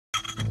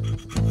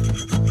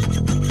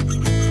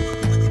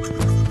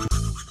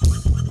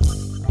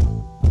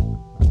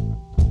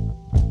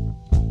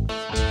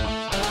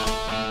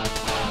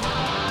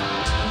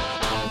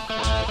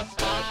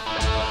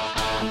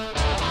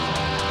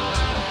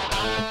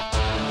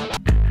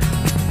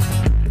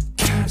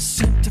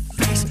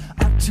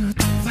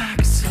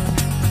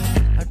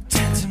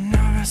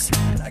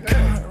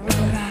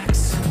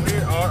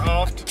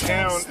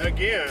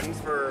again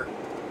for,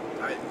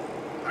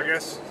 I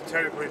guess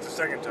technically it's the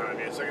second time.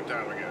 Yeah, second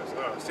time I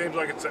guess. Seems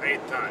like it's the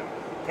 8th time.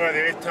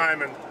 Probably the 8th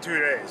time in 2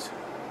 days.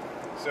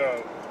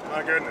 So,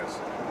 my goodness.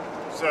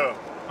 So,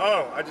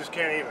 I just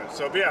can't even.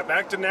 So, yeah,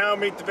 back to now,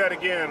 meet the vet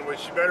again, which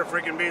she better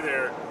freaking be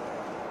there.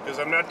 Because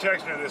I'm not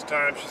texting her this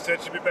time. She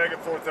said she'd be back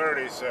at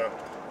 4:30, so,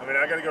 I mean,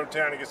 I gotta go to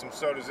town to get some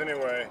sodas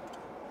anyway.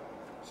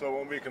 So it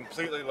won't be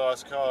completely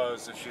lost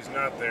cause if she's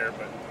not there,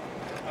 but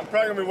I'm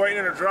probably gonna be waiting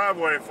in her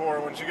driveway for her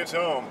when she gets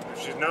home.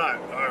 If she's not,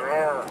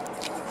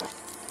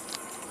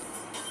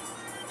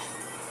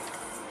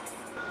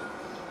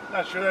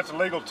 Not sure that's a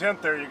legal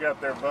tent there you got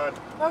there, bud.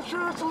 Not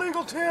sure it's a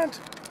legal tent,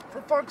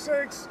 for fuck's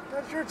sakes.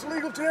 Not sure it's a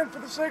legal tent for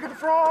the sake of the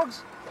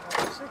frogs.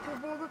 Sick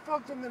of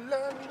motherfuckers in the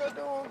land, I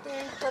don't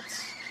think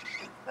that's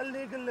a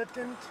legal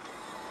tent.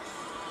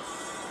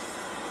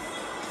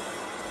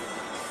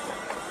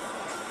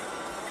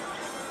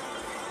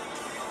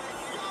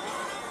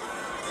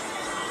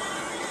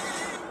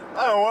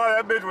 I don't know why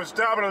that bitch was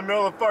stopping in the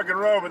middle of the fucking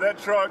road, but that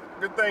truck,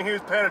 good thing he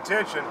was paying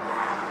attention.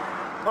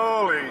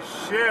 Holy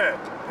shit.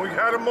 We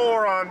got a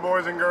moron,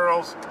 boys and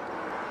girls.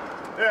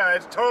 Yeah,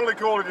 it's totally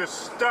cool to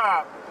just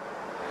stop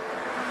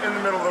in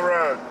the middle of the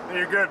road.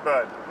 You're good,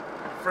 bud.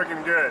 You're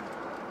freaking good.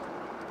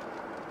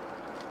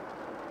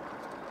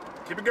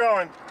 Keep it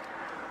going.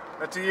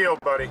 That's a yield,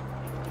 buddy.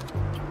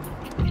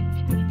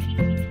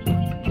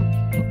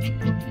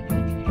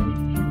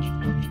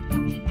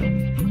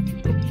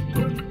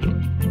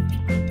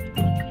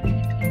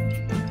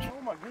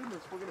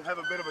 Have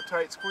a bit of a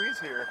tight squeeze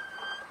here.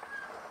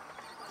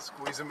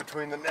 Squeezing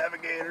between the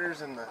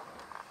Navigators and the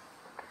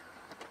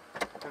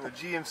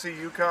GMC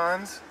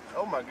Yukons.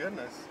 Oh my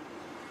goodness.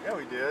 Yeah,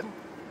 we did.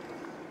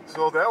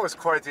 So that was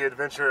quite the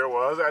adventure it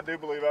was. I do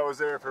believe I was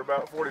there for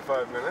about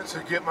 45 minutes to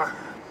get my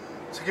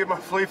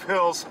flea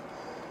pills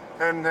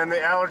and then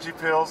the allergy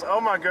pills. Oh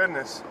my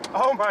goodness.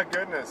 Oh my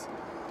goodness.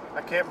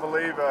 I can't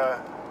believe I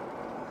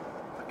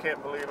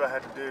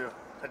had to do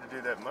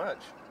that much.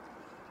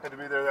 Had to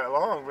be there that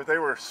long, but they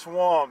were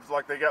swamped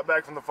like they got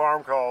back from the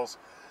farm calls,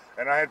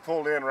 and I had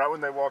pulled in right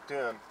when they walked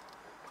in.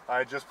 I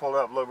had just pulled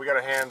up. Look, we got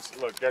a hands.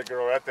 Look, that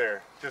girl right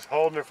there, just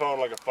holding her phone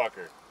like a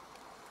fucker,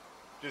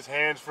 just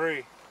hands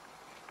free.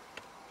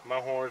 My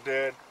horn's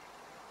dead.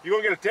 You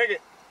gonna get a ticket?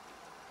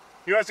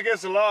 You know that's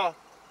against the law.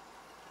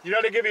 You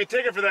know they give you a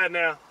ticket for that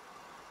now.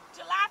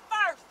 July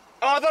 1st.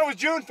 Oh, I thought it was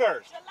June 1st.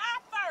 July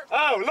 1st.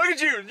 Oh, look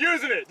at you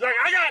using it. Like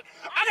I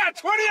got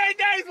 28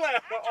 days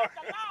left.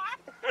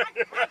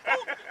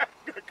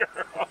 Good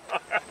girl.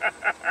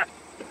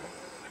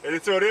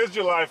 And so it is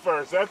July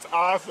 1st. That's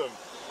awesome.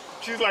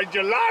 She's like,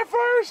 July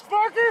 1st,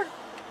 fucker?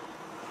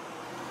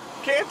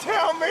 Can't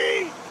tell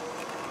me.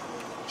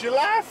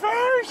 July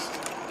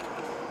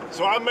 1st?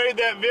 So I made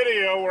that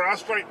video where I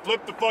straight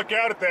flipped the fuck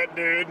out at that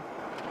dude.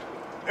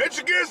 It's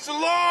against the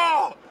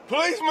law.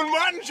 Policeman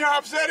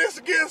Muttonchop said it's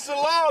against the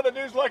law. The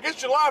dude's like, it's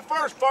July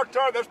 1st,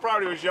 fucktard. That's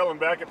probably who was yelling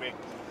back at me.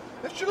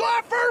 It's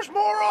July 1st,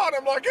 moron!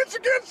 I'm like, it's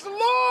against the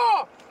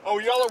law! Oh,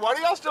 y'all why are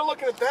y'all still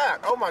looking at that?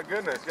 Oh my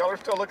goodness, y'all are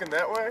still looking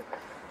that way?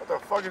 What the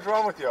fuck is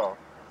wrong with y'all?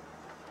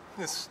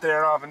 Just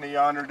staring off into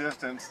yonder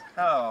distance.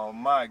 Oh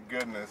my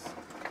goodness.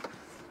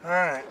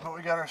 Alright, but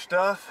we got our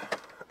stuff.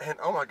 And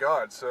oh my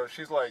god, so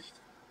she's like,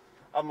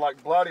 I'm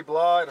like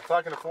blah-de-blah, and if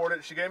I can afford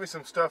it, she gave me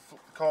some stuff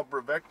called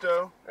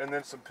Brevecto, and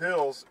then some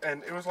pills,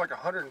 and it was like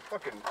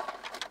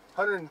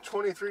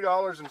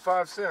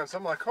 $123.05.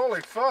 I'm like,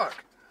 holy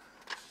fuck.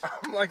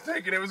 I'm like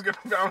thinking I was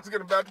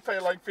about to pay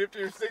like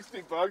 50 or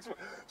 60 bucks.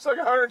 It's like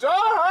 100.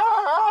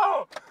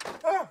 Oh,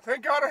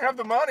 thank God I have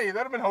the money.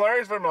 That'd have been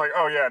hilarious. But I'm like,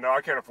 oh yeah, no,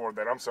 I can't afford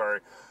that. I'm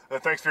sorry.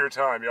 Thanks for your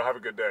time. Y'all have a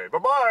good day. Bye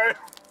bye.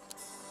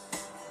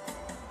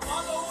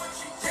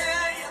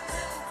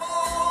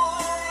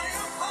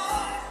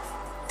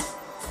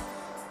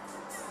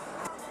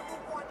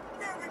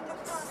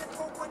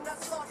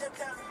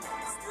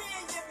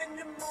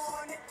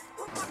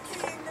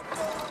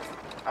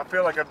 I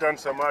feel like I've done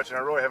so much, and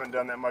I really haven't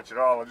done that much at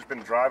all. I've just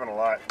been driving a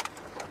lot,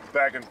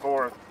 back and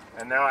forth,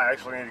 and now I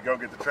actually need to go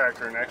get the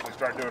tractor and actually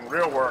start doing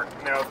real work.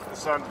 Now that the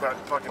sun's about to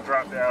fucking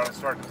drop down, it's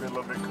starting to be a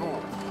little bit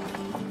cool.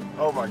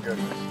 Oh my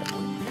goodness.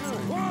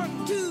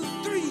 1, 2,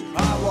 3.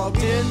 I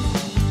walked in,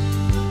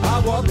 I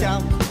walked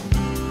out.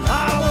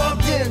 I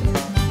walked in,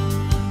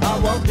 I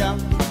walked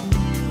out.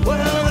 Well,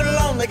 there was a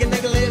long like a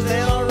nigga lays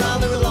laying all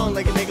around. There was a long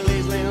like a nigga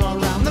lays laying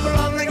all around. There was a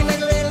long like a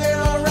nigga lays laying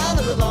all around.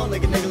 There was a long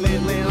like a nigga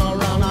lays laying all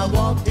around. I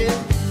walked in,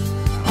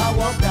 I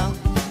walked out.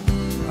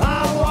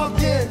 I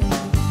walked in,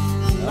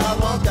 I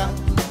walked out.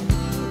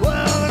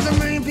 Well, there's a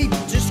million people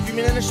just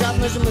screaming in a shop.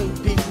 There's a million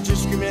people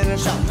just screaming in a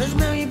shop. There's a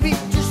million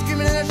people just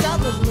screaming in a shop.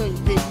 There's a million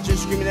people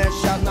just screaming in a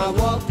shop. And I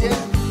walked in,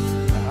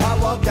 I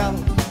walked out.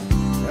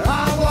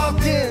 I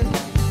walked in,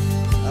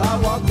 I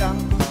walked out.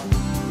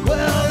 Well,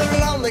 there was a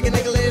long like a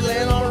nigga lays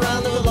laying all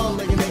around. There was a long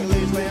like a nigga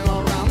lays laying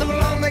all around. There was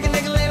a long like a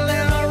nigga lays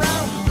laying all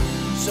around.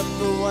 Except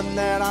the one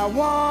that I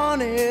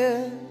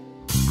wanted.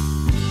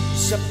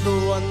 Except the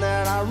one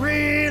that I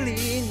really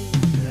need.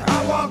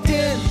 I walked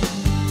in,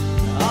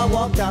 I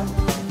walked out.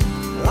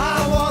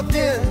 I walked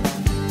in,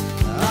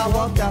 I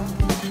walked out.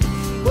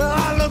 Well,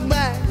 I look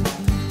back,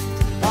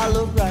 I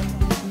look right,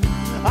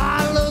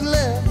 I look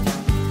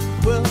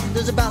left. Well,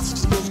 there's about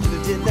 60 girls could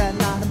have did that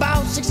night.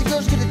 About 60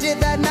 girls could have did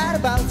that night.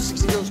 About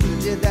 60 girls could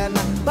have did that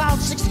night. About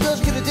 60 girls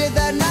could have did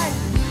that night.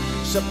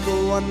 Except the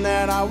one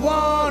that I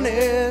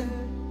wanted.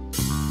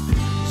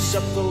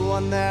 Except the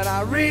one that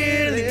I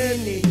really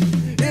need.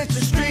 It's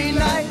a street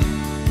night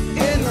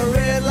in the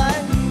red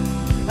light.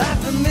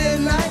 After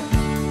midnight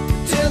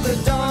till the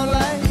dawn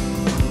light.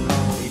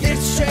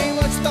 It's a shame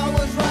what you thought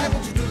was right,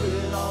 but you do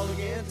it all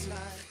again tonight.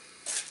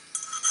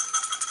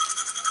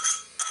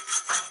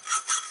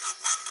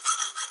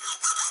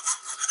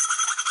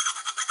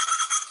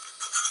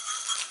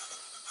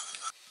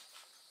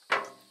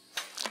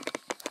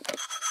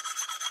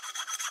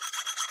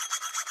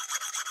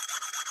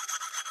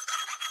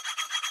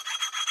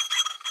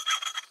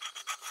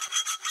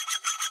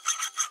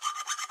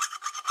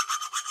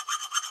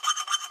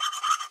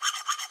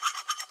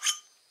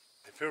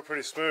 They feel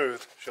pretty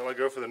smooth. Shall I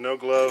go for the no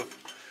glove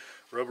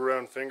rub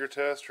around finger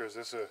test, or is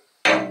this a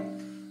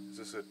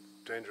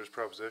dangerous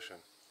proposition?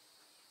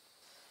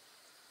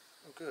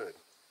 Oh, good.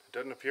 It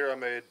doesn't appear I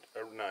made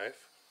a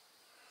knife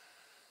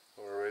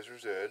or a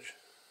razor's edge.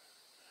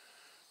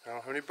 I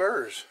don't have any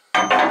burrs.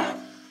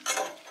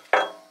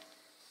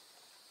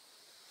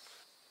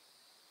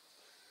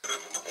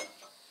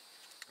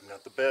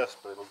 Not the best,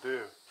 but it'll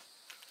do.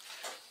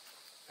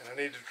 And I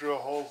need to drill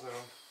holes in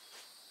them.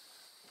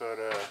 But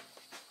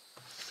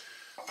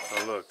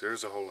oh look,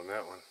 there's a hole in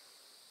that one.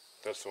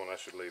 That's the one I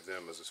should leave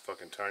them, is this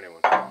fucking tiny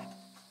one.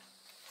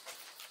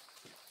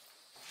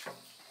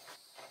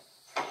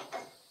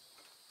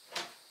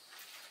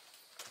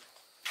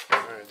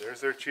 Alright,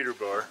 there's their cheater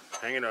bar,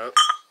 hanging up.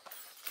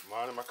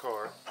 Mine in my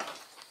car.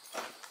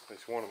 At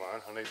least one of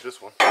mine. I need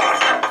this one.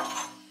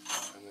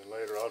 And then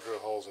later I'll drill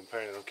holes and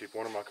paint them. Keep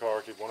one in my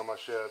car, keep one in my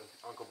shed.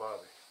 Uncle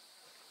Bobby.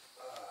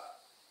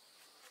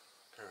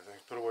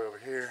 Everything's put away over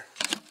here.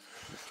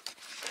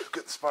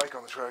 Get the spike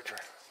on the tractor.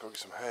 Go get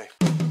some hay.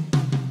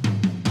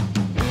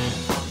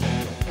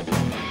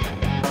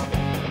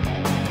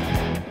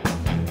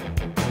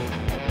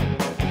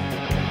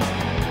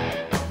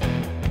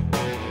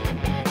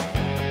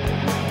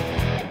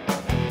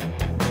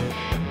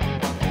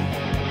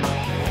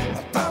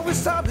 I thought we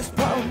solved this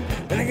problem,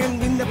 then again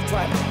we never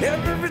tried.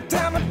 Every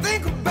time I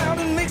think about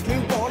it, makes me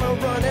wanna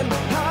run and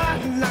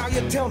hide. Now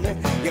you tell me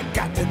you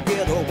got to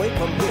get away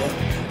from here.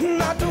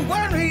 Not to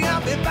worry,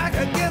 I'll be back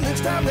again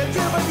next time they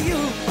tell with you.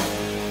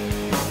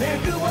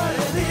 And do what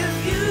it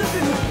is you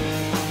do.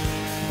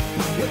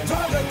 You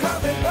talk a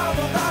coffee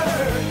bottle about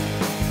her.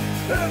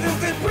 And if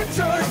they put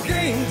your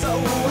games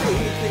away,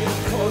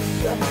 because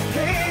you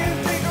can't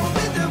take a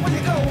visit when you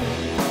go.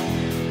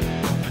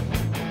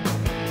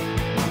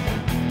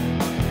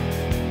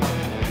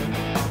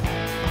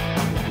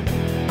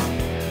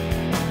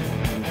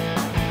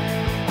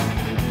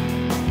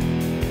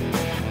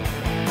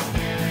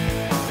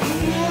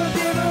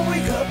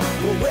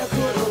 Where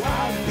could I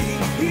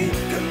be?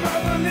 Could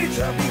Mother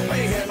Nature be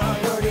playing on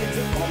her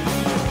intercom?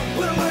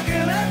 We're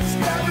looking at the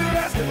sky, we're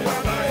asking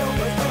where the hell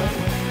the sun.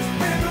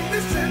 It's been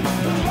missing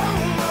a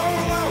long, long,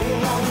 long,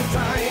 long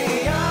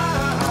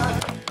time.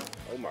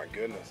 Oh my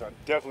goodness, I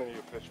definitely need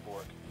a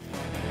pitchfork.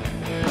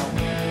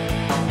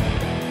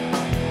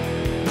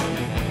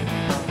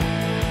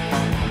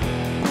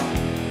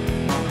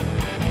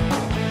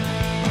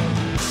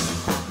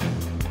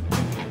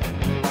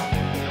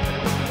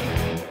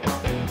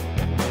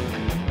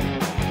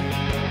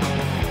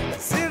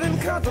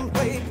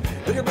 Contemplate,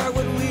 look about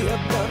what we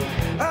have done.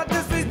 I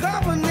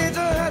disregard for nature,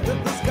 had to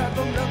push God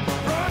from the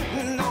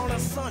front. All the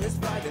sun is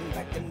fighting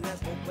back, and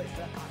there's no place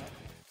to hide.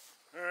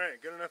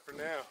 Alright, good enough for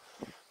now.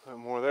 A little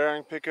more there I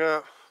can pick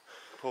up,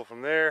 pull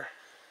from there,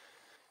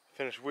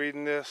 finish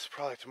weeding this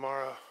probably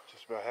tomorrow.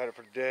 Just about had it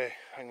for today.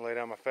 I can lay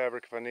down my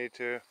fabric if I need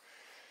to.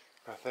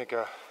 I think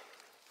that'll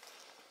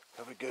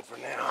be good for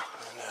now.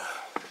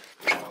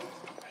 And,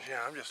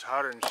 yeah, I'm just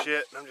hotter than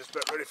shit, and I'm just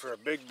about ready for a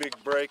big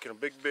break and a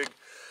big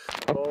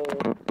bowl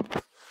of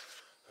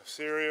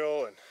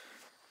cereal and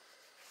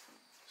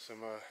some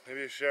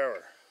maybe a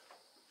shower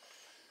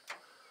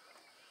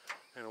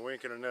and a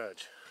wink and a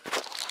nudge.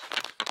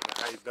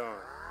 How you doing?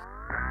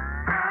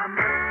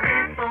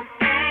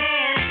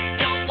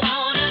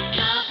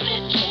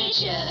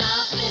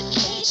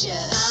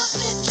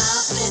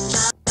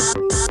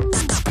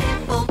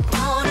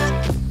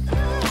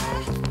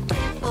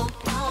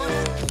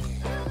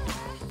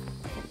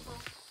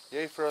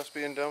 Yay for us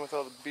being done with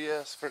all the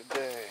BS for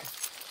today.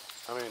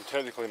 I mean,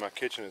 technically my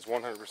kitchen is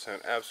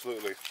 100%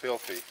 absolutely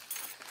filthy.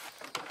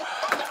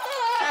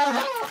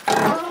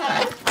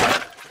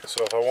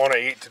 So if I want to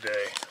eat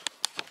today,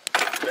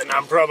 then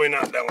I'm probably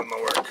not done with my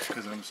work,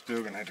 because I'm still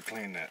going to have to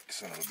clean that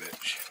son of a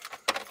bitch.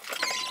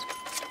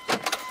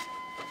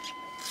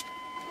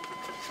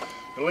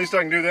 At least I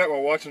can do that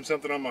while watching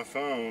something on my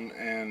phone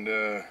and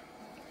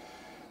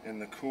in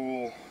the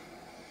cool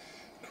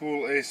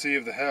AC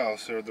of the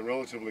house, or the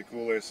relatively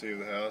cool AC of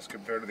the house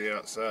compared to the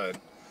outside.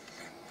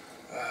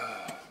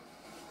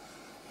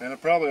 And I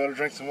probably ought to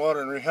drink some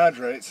water and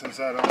rehydrate since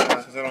I don't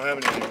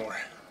have any anymore.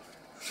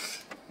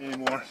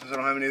 Since I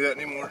don't have any of that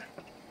anymore.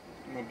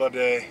 In my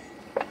body.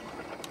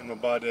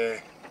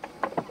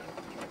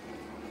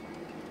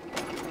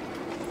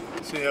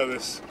 See how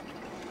this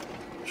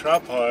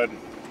tripod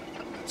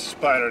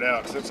spidered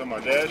out, because it's on my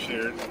dash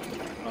here.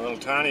 My little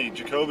tiny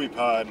Jacoby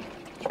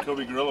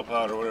Gorilla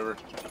Pod or whatever.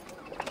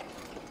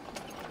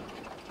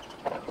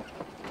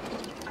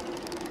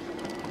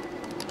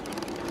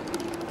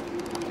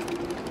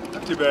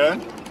 Not too bad.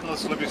 A little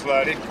slippy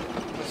slidey.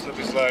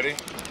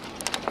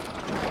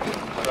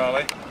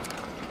 Dolly.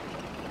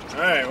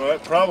 Alright, well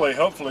that probably,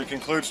 hopefully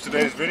concludes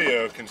today's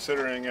video,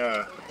 considering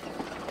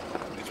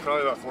it's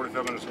probably about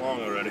 45 minutes long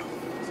already.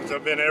 Since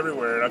I've been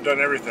everywhere and I've done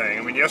everything.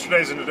 I mean,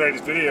 yesterday's and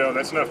today's video,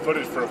 that's enough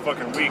footage for a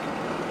fucking week.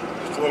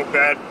 Just a little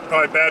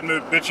probably bad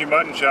mood bitchy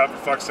Muttonchop, for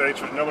fuck's sake,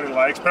 which nobody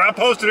likes. But I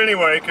post it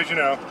anyway, because you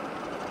know,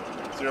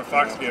 zero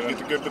fucks given. Get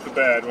the good with the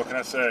bad, what can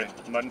I say?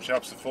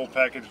 Muttonchop's a full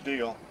package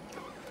deal.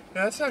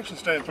 Yeah, it's actually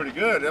staying pretty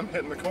good. I'm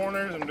hitting the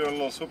corners, I'm doing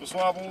little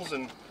swibble-swabbles,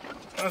 and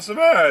not so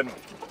bad.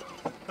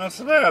 Not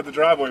so bad. The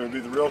driveway would be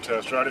the real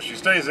test, right? If she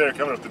stays there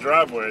coming up the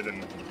driveway,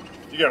 then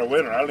you got a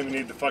winner. I don't even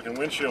need the fucking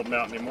windshield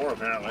mount anymore,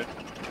 apparently.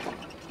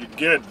 You're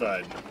good,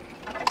 bud.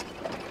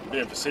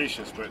 Being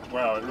facetious, but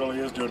wow, it really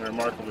is doing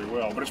remarkably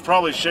well. But it's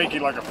probably shaky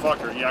like a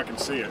fucker. Yeah, I can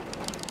see it.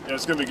 Yeah,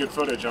 it's gonna be good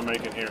footage I'm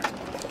making here.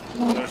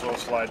 There's a little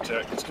slide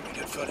tech. It's gonna be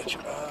good footage.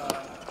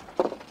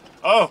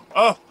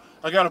 Oh!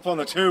 I got up on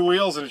the two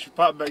wheels and she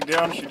popped back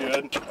down. She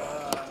did.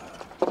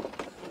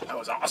 That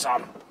was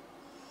awesome.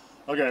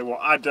 Okay, well,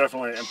 I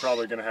definitely am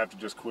probably gonna have to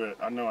just quit.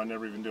 I know I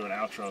never even do an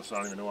outro, so I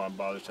don't even know why I'm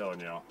bothered telling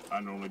y'all.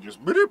 I normally just.